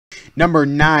Number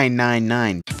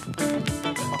 999.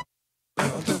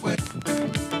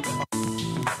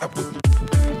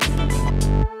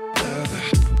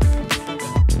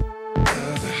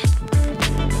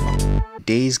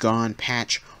 Days Gone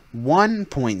patch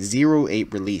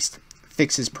 1.08 released.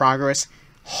 Fixes progress,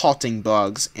 halting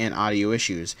bugs, and audio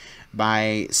issues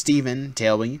by Stephen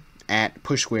Tailby at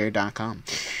pushsquare.com.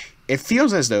 It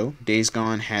feels as though Days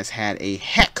Gone has had a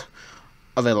heck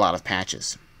of a lot of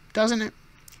patches, doesn't it?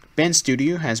 Ben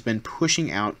Studio has been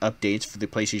pushing out updates for the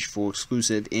PlayStation 4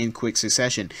 exclusive in quick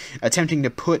succession, attempting to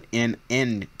put an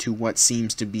end to what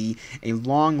seems to be a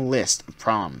long list of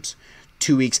problems.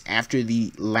 2 weeks after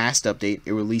the last update,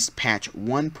 it released patch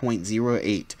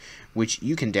 1.08, which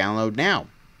you can download now.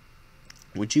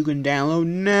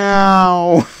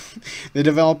 The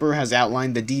developer has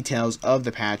outlined the details of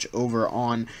the patch over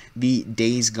on the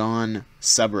Days Gone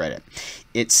subreddit.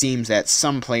 It seems that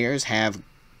some players have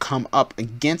come up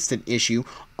against an issue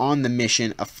on the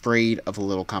mission Afraid of a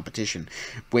Little Competition,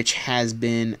 which has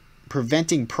been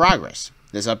preventing progress.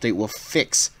 This update will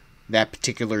fix that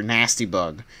particular nasty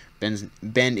bug.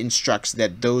 Ben instructs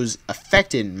that those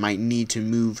affected might need to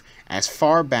move as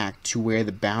far back to where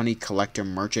the bounty collector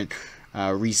merchant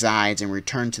resides and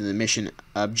return to the mission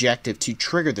objective to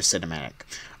trigger the cinematic.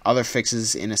 Other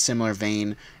fixes in a similar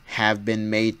vein have been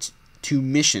made to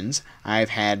missions I've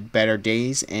Had Better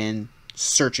Days and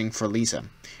Searching for Lisa.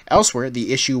 Elsewhere,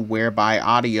 the issue whereby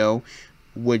audio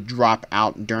would drop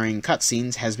out during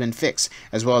cutscenes has been fixed,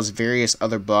 as well as various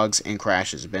other bugs and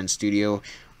crashes. Ben Studio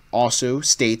also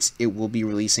states it will be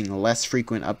releasing less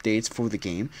frequent updates for the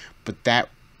game,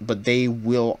 but they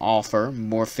will offer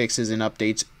more fixes and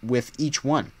updates with each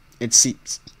one. It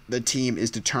seems the team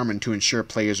is determined to ensure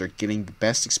players are getting the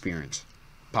best experience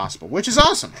possible, which is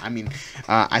awesome. I mean,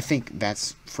 I think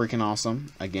that's freaking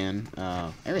awesome. Again,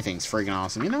 everything's freaking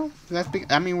awesome. You know, that's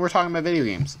big. I mean, we're talking about video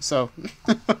games, so.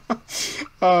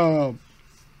 But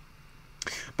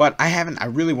I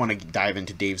really want to dive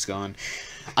into Days Gone.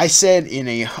 I said in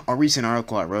a recent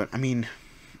article I wrote, I mean,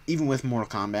 even with Mortal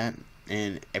Kombat,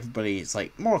 and everybody's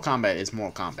like, Mortal Kombat is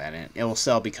Mortal Kombat, and it will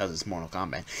sell because it's Mortal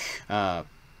Kombat.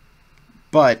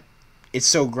 But it's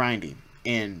so grindy,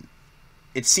 and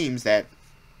it seems that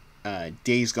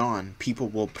Days Gone, people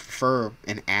will prefer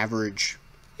an average,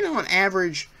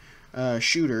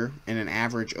 shooter and an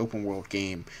average open world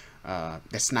game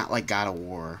that's not like God of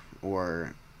War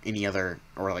or any other,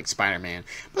 or like Spider-Man,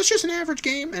 but it's just an average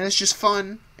game, and it's just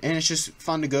fun, and it's just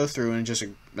fun to go through, and just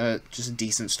a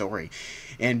decent story.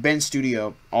 And Ben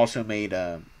Studio also made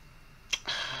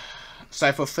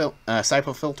Sypho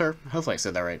Filter, hopefully I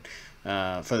said that right,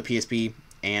 for the PSP,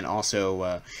 and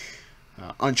also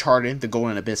Uncharted: The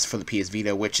Golden Abyss for the PS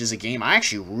Vita, which is a game I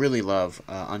actually really love.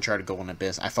 Uncharted: Golden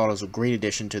Abyss, I thought it was a great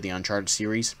addition to the Uncharted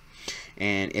series,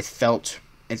 and it felt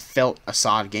a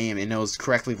solid game, and it was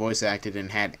correctly voice acted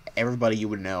and had everybody you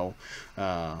would know,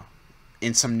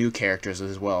 and some new characters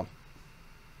as well.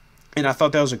 And I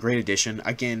thought that was a great addition.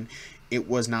 Again, it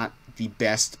was not the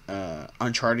best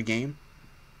Uncharted game,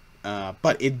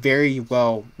 but it very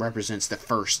well represents the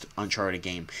first Uncharted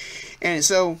game. And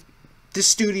so this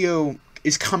studio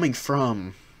is coming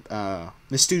from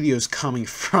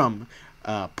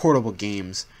Portable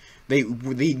Games. They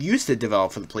used to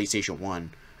develop for the PlayStation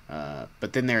 1.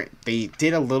 But then they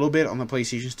did a little bit on the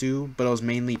PlayStation 2, but it was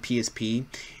mainly PSP,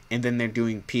 and then they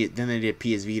did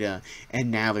PS Vita, and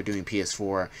now they're doing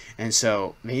PS4, and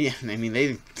so they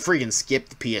freaking skipped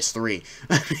the PS3.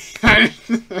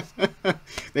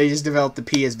 They just developed the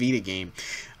PS Vita game,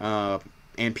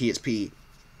 and PSP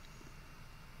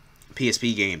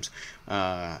games,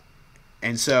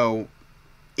 and so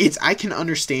I can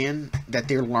understand that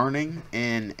they're learning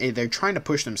and they're trying to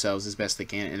push themselves as best they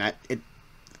can, and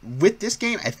with this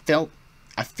game, I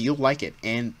feel like it,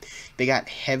 and they got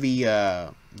heavy.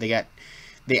 They got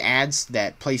the ads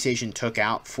that PlayStation took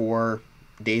out for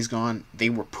Days Gone. They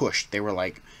were pushed. They were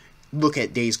like, "Look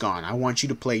at Days Gone. I want you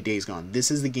to play Days Gone. This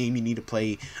is the game you need to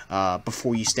play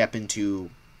before you step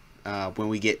into when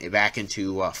we get back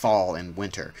into fall and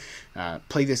winter.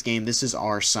 Play this game. This is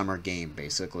our summer game,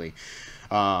 basically."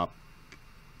 And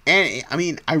I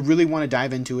mean, I really want to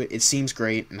dive into it. It seems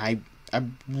great, and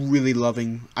I'm really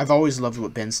loving. I've always loved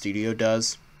what Ben Studio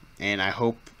does, and I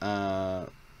hope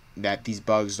that these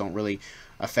bugs don't really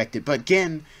affect it. But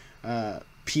again,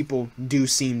 people do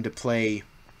seem to play.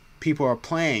 People are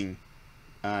playing.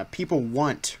 People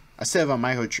want, instead of a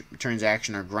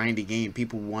microtransaction or grindy game,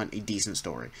 people want a decent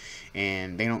story,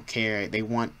 and they don't care. They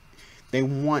want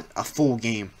a full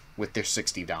game with their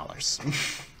 $60.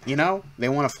 You know, they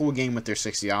want a full game with their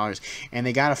 $60, and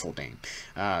they got a full game.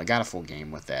 Got a full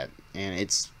game with that, and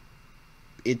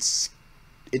it's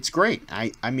great.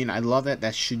 I mean, I love it.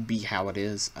 That should be how it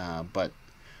is. But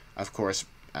of course,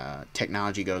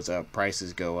 technology goes up,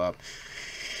 prices go up.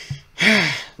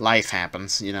 Life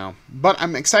happens, you know. But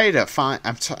I'm excited to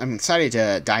I'm excited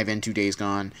to dive into Days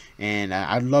Gone, and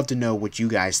I'd love to know what you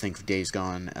guys think of Days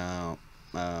Gone.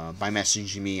 By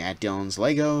messaging me at Dylan's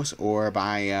Legos, or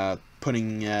by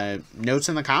putting notes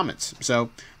in the comments. So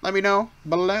let me know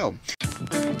below.